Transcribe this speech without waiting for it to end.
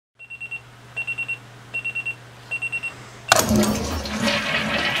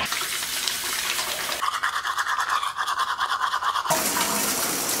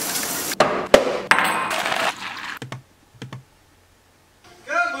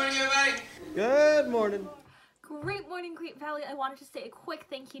Good morning. Great morning, Great Valley. I wanted to say a quick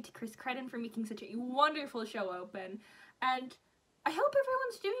thank you to Chris Credden for making such a wonderful show open. And I hope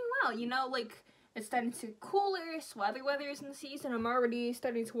everyone's doing well. It's starting to get cooler, sweater weather is in the season. I'm already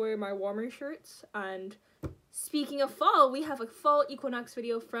starting to wear my warmer shirts. And speaking of fall, we have a fall equinox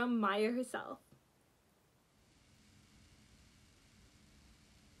video from Maya herself.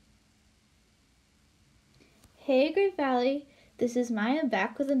 Hey Great Valley, this is Maya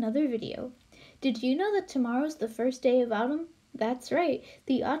back with another video. Did you know that tomorrow's the first day of autumn? That's right,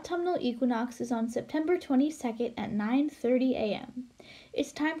 the autumnal equinox is on September 22nd at 9:30 a.m.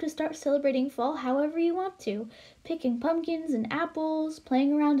 It's time to start celebrating fall however you want to, picking pumpkins and apples,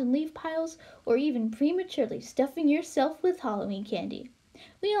 playing around in leaf piles, or even prematurely stuffing yourself with Halloween candy.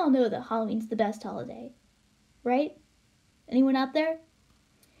 We all know that Halloween's the best holiday, right? Anyone out there?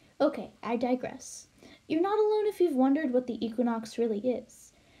 Okay, I digress. You're not alone if you've wondered what the equinox really is.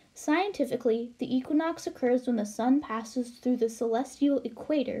 Scientifically, the equinox occurs when the sun passes through the celestial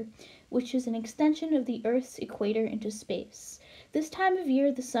equator, which is an extension of the Earth's equator into space. This time of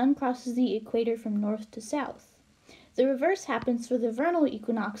year, the sun crosses the equator from north to south. The reverse happens for the vernal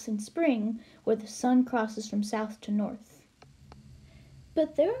equinox in spring, where the sun crosses from south to north.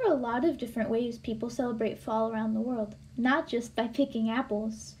 But there are a lot of different ways people celebrate fall around the world, not just by picking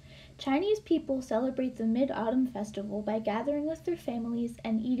apples. Chinese people celebrate the Mid-Autumn Festival by gathering with their families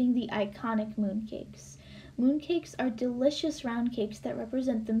and eating the iconic mooncakes. Mooncakes are delicious round cakes that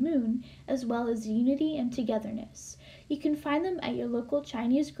represent the moon, as well as unity and togetherness. You can find them at your local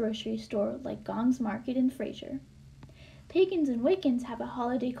Chinese grocery store like Gong's Market in Fraser. Pagans and Wiccans have a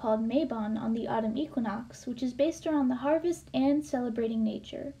holiday called Mabon on the autumn equinox, which is based around the harvest and celebrating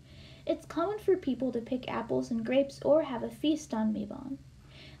nature. It's common for people to pick apples and grapes or have a feast on Mabon.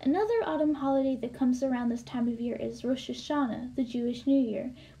 Another autumn holiday that comes around this time of year is Rosh Hashanah, the Jewish New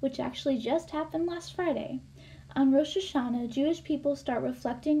Year, which actually just happened last Friday. On Rosh Hashanah, Jewish people start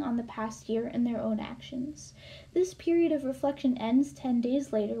reflecting on the past year and their own actions. This period of reflection ends 10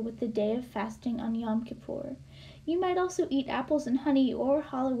 days later with the day of fasting on Yom Kippur. You might also eat apples and honey or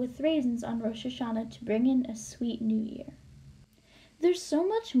challah with raisins on Rosh Hashanah to bring in a sweet new year. There's so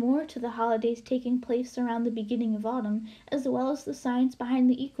much more to the holidays taking place around the beginning of autumn, as well as the science behind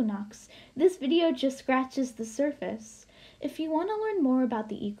the equinox. This video just scratches the surface. If you want to learn more about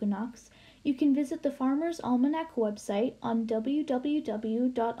the equinox, you can visit the Farmer's Almanac website on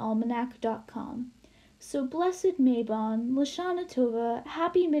www.almanac.com. So blessed Mabon, Lashana Tova,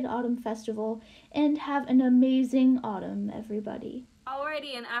 happy Mid-Autumn Festival, and have an amazing autumn, everybody.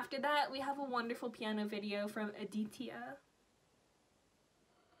 Alrighty, and after that, we have a wonderful piano video from Aditya.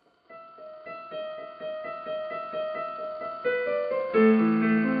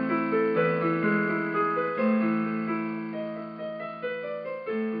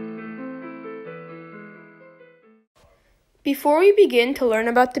 Before we begin to learn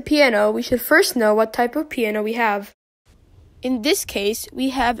about the piano, we should first know what type of piano we have. In this case, we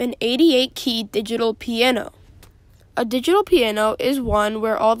have an 88-key digital piano. A digital piano is one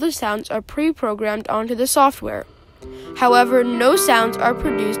where all the sounds are pre-programmed onto the software. However, no sounds are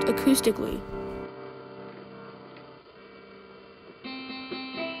produced acoustically.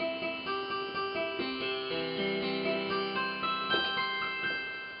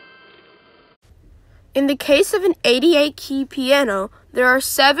 In the case of an 88-key piano, there are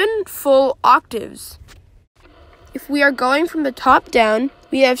 7 full octaves. If we are going from the top down,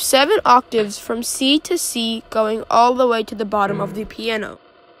 we have 7 octaves from C to C going all the way to the bottom of the piano.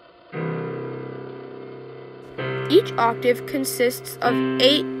 Each octave consists of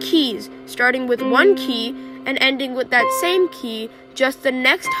 8 keys, starting with 1 key and ending with that same key, just the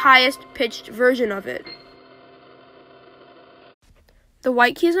next highest pitched version of it. The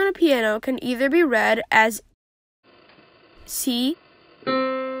white keys on a piano can either be read as C,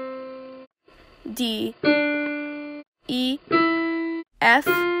 D, E, F,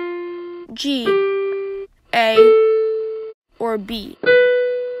 G, A, or B.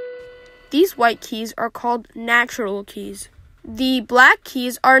 These white keys are called natural keys. The black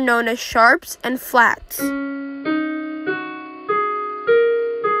keys are known as sharps and flats.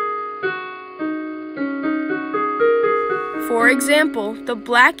 For example, the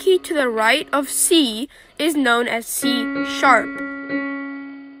black key to the right of C is known as C sharp.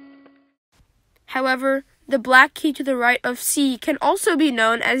 However, the black key to the right of C can also be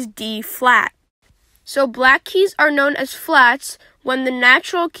known as D flat. So black keys are known as flats when the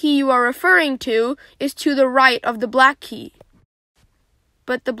natural key you are referring to is to the right of the black key.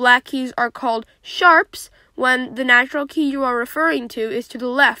 But the black keys are called sharps when the natural key you are referring to is to the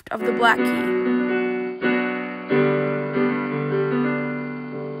left of the black key.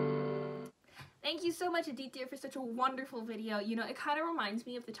 Thank you so much, Aditya, for such a wonderful video. You know, it kind of reminds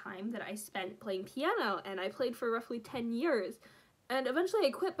me of the time that I spent playing piano, and I played for roughly 10 years. And eventually I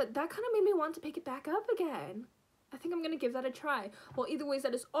quit, but that kind of made me want to pick it back up again. I think I'm going to give that a try. Well, either ways,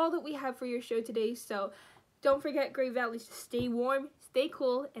 that is all that we have for your show today, so don't forget, Great Valley, to stay warm, stay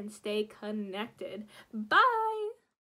cool, and stay connected. Bye!